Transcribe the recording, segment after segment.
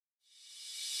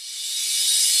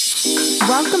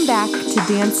Welcome back to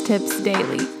Dance Tips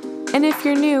Daily. And if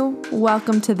you're new,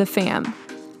 welcome to the fam.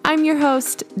 I'm your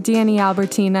host, Danny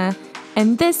Albertina,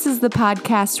 and this is the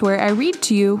podcast where I read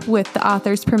to you, with the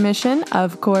author's permission,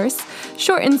 of course,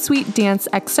 short and sweet dance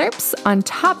excerpts on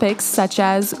topics such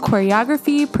as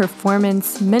choreography,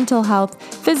 performance, mental health,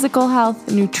 physical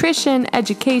health, nutrition,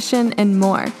 education, and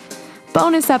more.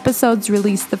 Bonus episodes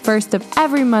released the first of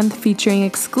every month featuring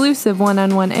exclusive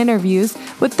one-on-one interviews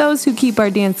with those who keep our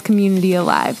dance community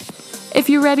alive. If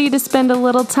you're ready to spend a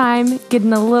little time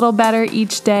getting a little better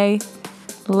each day,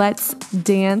 let's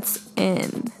dance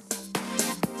in.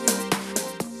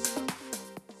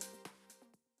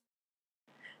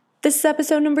 This is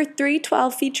episode number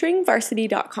 312 featuring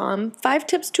Varsity.com, 5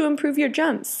 tips to improve your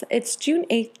jumps. It's June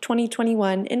 8th,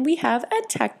 2021, and we have a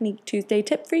Technique Tuesday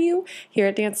tip for you here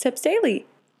at Dance Tips Daily.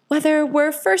 Whether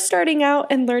we're first starting out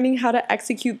and learning how to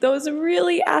execute those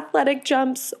really athletic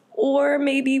jumps, or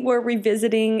maybe we're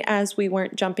revisiting as we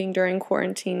weren't jumping during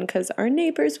quarantine because our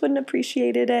neighbors wouldn't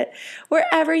appreciated it,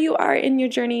 wherever you are in your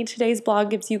journey, today's blog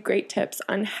gives you great tips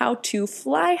on how to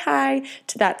fly high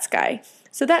to that sky.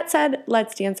 So that said,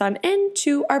 let's dance on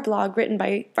into our blog written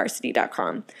by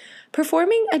Varsity.com.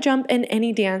 Performing a jump in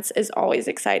any dance is always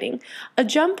exciting. A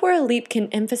jump or a leap can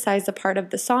emphasize a part of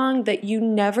the song that you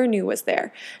never knew was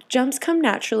there. Jumps come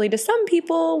naturally to some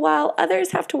people, while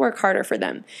others have to work harder for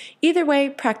them. Either way,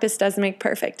 practice does make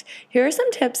perfect. Here are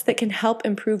some tips that can help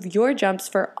improve your jumps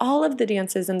for all of the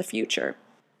dances in the future.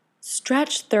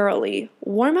 Stretch thoroughly.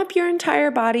 Warm up your entire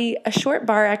body. A short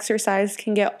bar exercise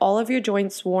can get all of your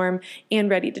joints warm and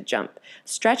ready to jump.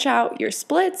 Stretch out your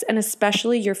splits and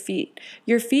especially your feet.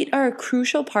 Your feet are a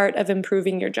crucial part of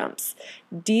improving your jumps.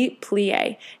 Deep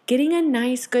plie. Getting a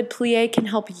nice good plie can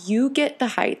help you get the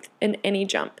height in any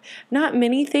jump. Not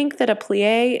many think that a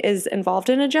plie is involved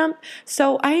in a jump,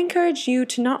 so I encourage you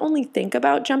to not only think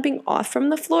about jumping off from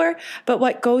the floor, but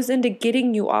what goes into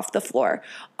getting you off the floor.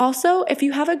 Also, if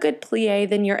you have a good plie,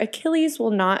 then your Achilles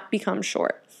will not become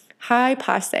short. High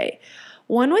passe.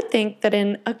 One would think that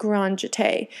in a grand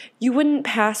jeté, you wouldn't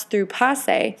pass through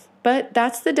passe, but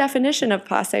that's the definition of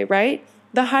passe, right?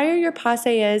 The higher your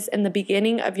passe is in the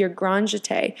beginning of your grand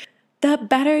jeté, the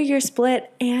better your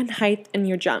split and height in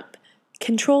your jump.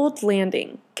 Controlled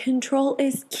landing. Control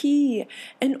is key.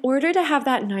 In order to have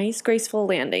that nice, graceful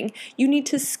landing, you need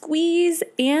to squeeze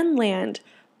and land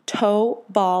toe,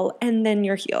 ball, and then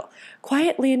your heel.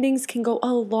 Quiet landings can go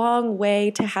a long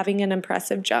way to having an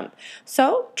impressive jump.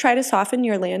 So try to soften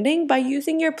your landing by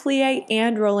using your plie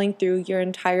and rolling through your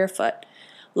entire foot.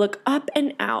 Look up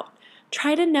and out.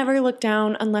 Try to never look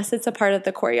down unless it's a part of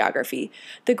the choreography.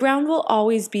 The ground will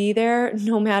always be there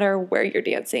no matter where you're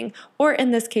dancing, or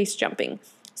in this case, jumping.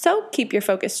 So keep your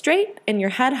focus straight and your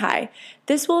head high.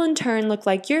 This will in turn look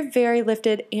like you're very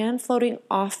lifted and floating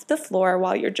off the floor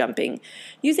while you're jumping.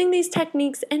 Using these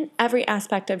techniques in every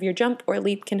aspect of your jump or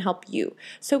leap can help you.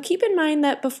 So keep in mind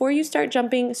that before you start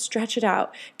jumping, stretch it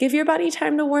out. Give your body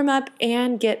time to warm up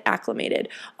and get acclimated.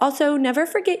 Also, never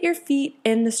forget your feet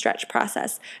in the stretch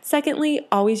process. Secondly,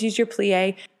 always use your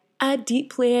plie. A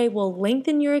deep plie will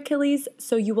lengthen your Achilles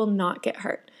so you will not get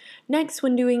hurt. Next,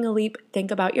 when doing a leap,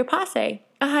 think about your passe.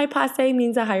 A high passe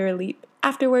means a higher leap.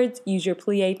 Afterwards, use your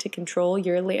plie to control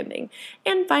your landing.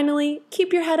 And finally,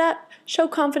 keep your head up. Show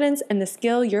confidence in the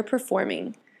skill you're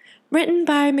performing. Written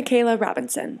by Michaela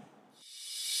Robinson.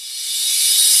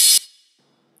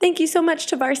 Thank you so much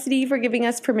to Varsity for giving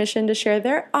us permission to share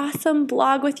their awesome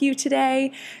blog with you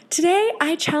today. Today,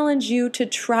 I challenge you to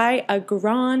try a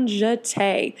grand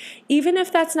jeté. Even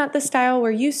if that's not the style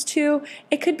we're used to,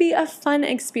 it could be a fun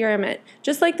experiment.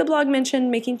 Just like the blog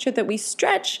mentioned, making sure that we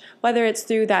stretch, whether it's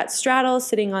through that straddle,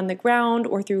 sitting on the ground,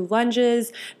 or through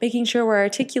lunges, making sure we're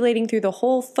articulating through the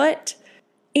whole foot.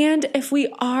 And if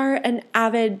we are an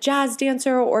avid jazz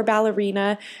dancer or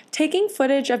ballerina, taking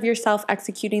footage of yourself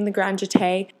executing the grand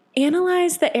jeté,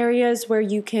 analyze the areas where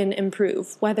you can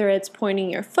improve, whether it's pointing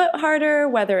your foot harder,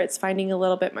 whether it's finding a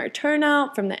little bit more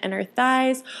turnout from the inner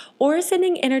thighs, or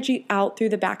sending energy out through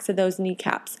the backs of those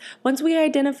kneecaps. Once we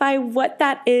identify what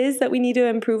that is that we need to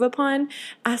improve upon,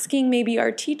 asking maybe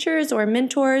our teachers or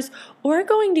mentors, or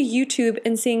going to YouTube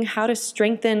and seeing how to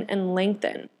strengthen and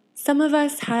lengthen. Some of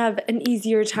us have an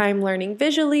easier time learning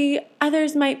visually,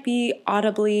 others might be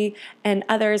audibly, and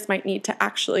others might need to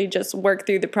actually just work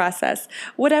through the process.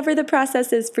 Whatever the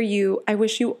process is for you, I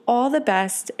wish you all the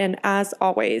best, and as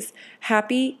always,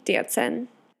 happy dancing.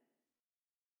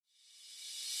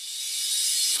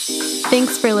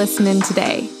 Thanks for listening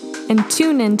today, and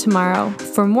tune in tomorrow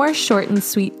for more short and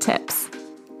sweet tips.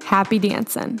 Happy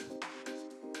dancing.